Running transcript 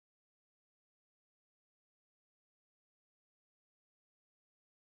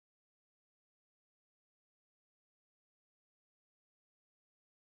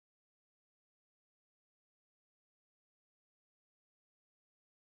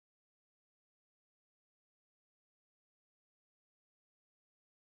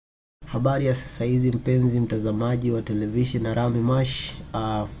Habari ya sasa hizi mpenzi mtazamaji wa television na Rami Mash.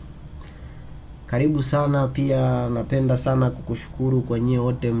 Karibu sana. Pia napenda sana kukushukuru kwa nyie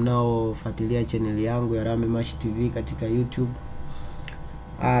wote mnaofuatilia channel yangu ya Rami Mash TV katika YouTube.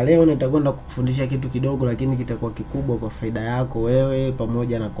 Leo nitakwenda kukufundisha kitu kidogo, lakini kitakuwa kikubwa kwa faida yako wewe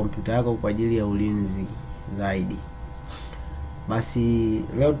pamoja na kompyuta yako kwa ajili ya ulinzi zaidi. Basi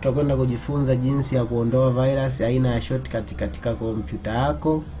leo tutakwenda kujifunza jinsi ya kuondoa virus aina ya shortcut katika kompyuta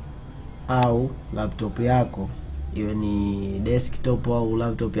yako au laptop yako, iwe ni desktop au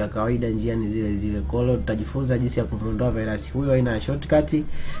laptop ya kawaida. Njia ni zile zile. Kwa hiyo tutajifunza jinsi ya kumuondoa virus huyo aina ya shortcut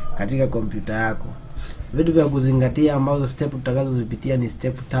katika kompyuta yako. Vitu vya kuzingatia ambazo step tutakazozipitia ni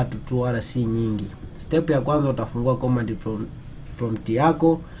step 3 tu, wala si nyingi. Step ya kwanza, utafungua command prompt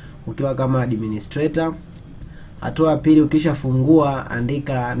yako ukiwa kama administrator. Hatua ya pili, ukishafungua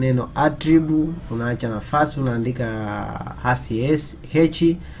andika neno attribute, unaacha nafasi unaandika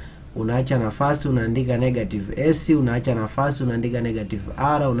 -h, unaacha nafasi unaandika -s, unaacha nafasi unaandika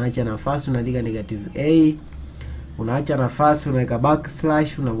 -r, unaacha nafasi unaandika -a, unaacha nafasi unaweka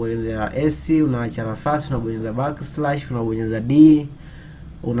backslash, unabonyeza s, unaacha nafasi unabonyeza backslash, unabonyeza d,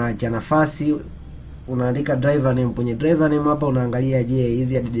 unaacha nafasi unaandika driver name. Kwenye driver name hapa unaangalia, je,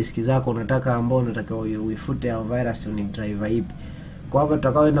 hizi hard disk zako unataka ambao unataka uifute au virus ni driver ipi. Kwa hapa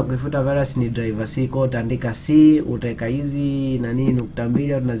tutakaoenda kuifuta virus ni driver C. Kwa utaandika C, utaweka hizi na nini nukta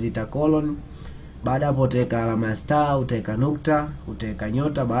mbili tunaziita colon. Baada hapo utaweka alama ya star, utaweka nukta, utaweka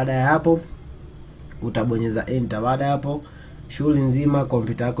nyota. Baada ya hapo utabonyeza enter. Baada ya hapo shughuli nzima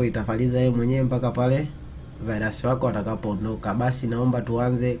kompyuta yako itafaliza yeye mwenyewe mpaka pale virus wako atakapoondoka. Basi naomba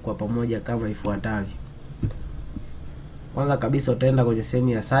tuanze kwa pamoja kama ifuatavyo. Kwanza kabisa utaenda kwenye sehemu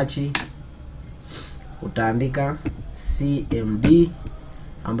ya search, utaandika cmd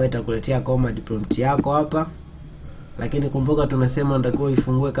ambayo itakuletea command prompt yako hapa, lakini kumbuka tumesema natakiwa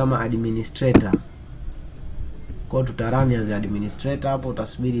ifungue kama administrator. Kwa hiyo tutarani as administrator. Hapo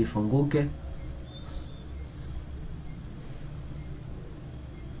utasubiri ifunguke.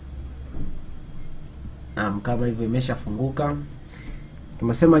 Kama hivyo imeshafunguka.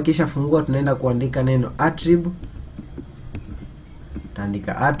 Tumesema kisha fungua tunaenda kuandika neno attribute.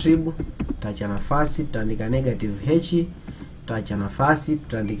 Tutaandika attribute, tutaacha nafasi, tutaandika -h, tutaacha nafasi,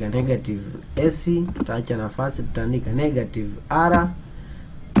 tutaandika -s, tutaacha nafasi, tutaandika -r,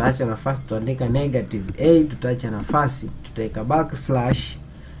 tutaacha nafasi, tutaandika -a, tutaacha nafasi, tutaweka backslash,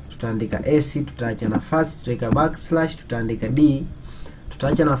 tutaandika s, tutaacha nafasi, tutaweka backslash, tutaandika d,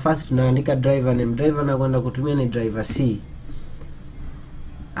 tutaacha nafasi, tunaandika driver name. Driver na kwenda kutumia ni driver C.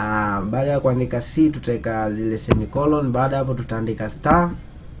 Baada ya kuandika C tutaweka zile semicolon. Baada hapo tutaandika star,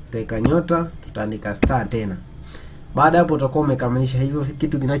 tutaweka nyota, tutaandika star tena. Baada hapo utakuwa umekamilisha hivyo.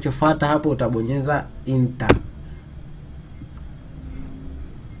 Kitu kinachofuata hapo utabonyeza enter.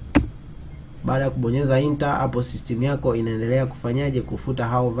 Baada ya kubonyeza enter, hapo system yako inaendelea kufanyaje? Kufuta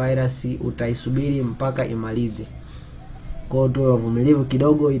hao virus. Utaisubiri mpaka imalize. Kwa hiyo uvumilivu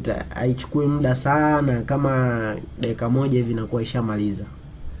kidogo, haichukui muda sana, kama dakika moja hivi inakuwa ishamaliza.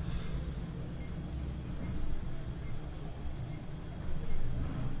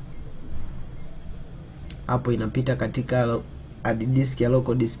 Hapo inapita katika hard disk ya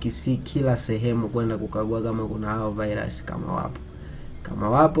local disk C kila sehemu kwenda kukagua kama kuna hao virus. Kama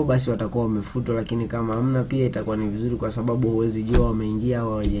wapo basi watakuwa wamefutwa, lakini kama hamna pia itakuwa ni vizuri, kwa sababu huwezi jua wameingia au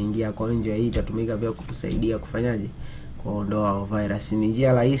hawajaingia. Kwa hiyo hii itatumika pia kukusaidia kufanyaje? Kuondoa virus. Ni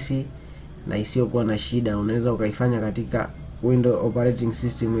njia rahisi na isiyokuwa na shida. Unaweza ukaifanya katika Windows operating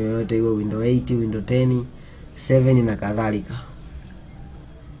system yoyote, iwe Windows 8, Windows 10, 7 na kadhalika.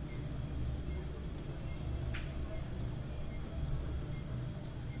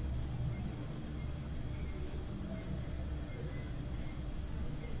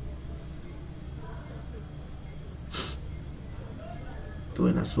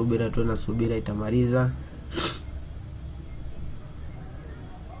 Tuwe na subira itamaliza.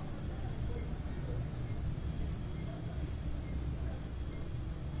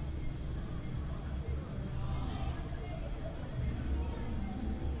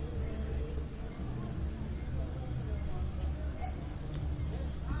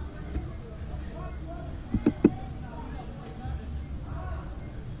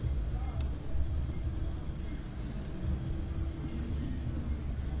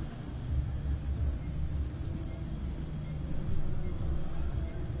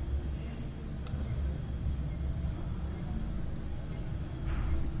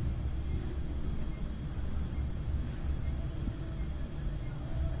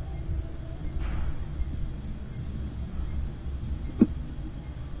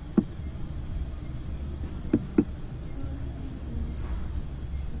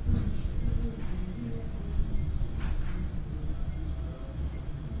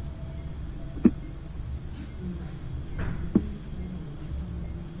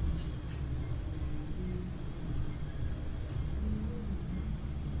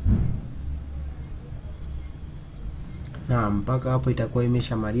 Na mpaka hapo itakuwa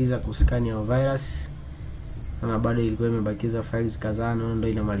imeshamaliza kuskani ya virus, na bado ilikuwa imebakiza files kadhaa, na ndio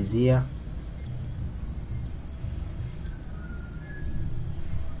inamalizia.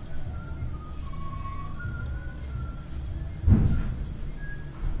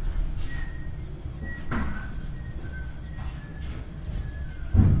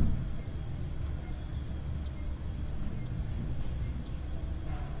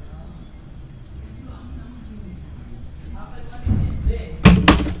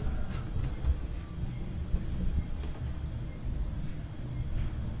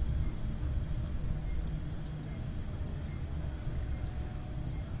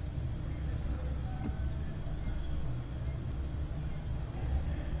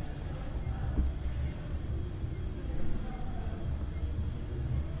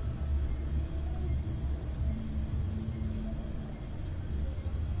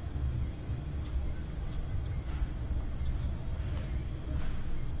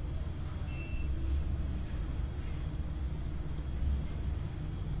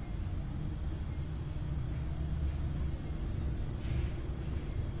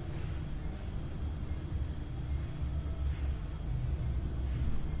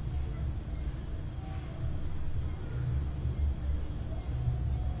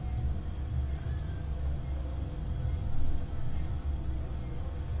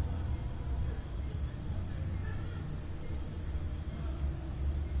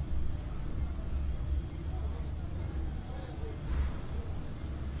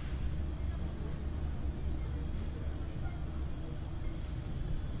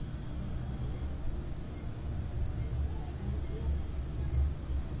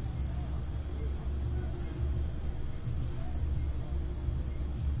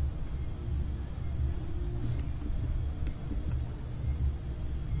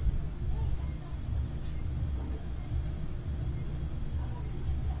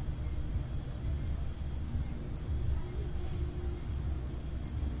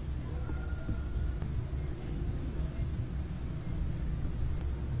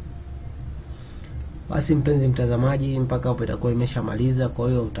 Basi mpenzi mtazamaji, mpaka hapo itakuwa imeshamaliza. Kwa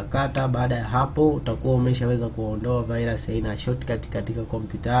hiyo utakata. Baada ya hapo utakuwa umeshaweza kuondoa virus aina ya shortcut katika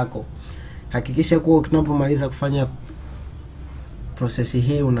kompyuta yako. Hakikisha kuwa unapomaliza kufanya process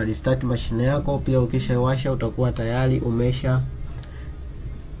hii una restart mashine yako. Pia ukishawasha utakuwa tayari umesha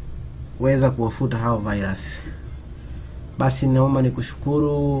weza kuwafuta hao virus. Basi naomba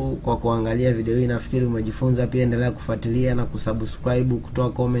nikushukuru kwa kuangalia video hii. Nafikiri umejifunza. Pia endelea kufuatilia na kusubscribe,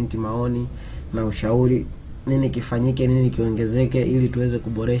 kutoa comment, maoni na ushauri, nini kifanyike, nini kiongezeke, ili tuweze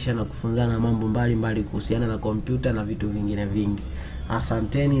kuboresha na kufunzana mambo mbalimbali kuhusiana na kompyuta na vitu vingine vingi.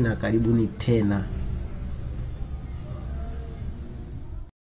 Asanteni na karibuni tena.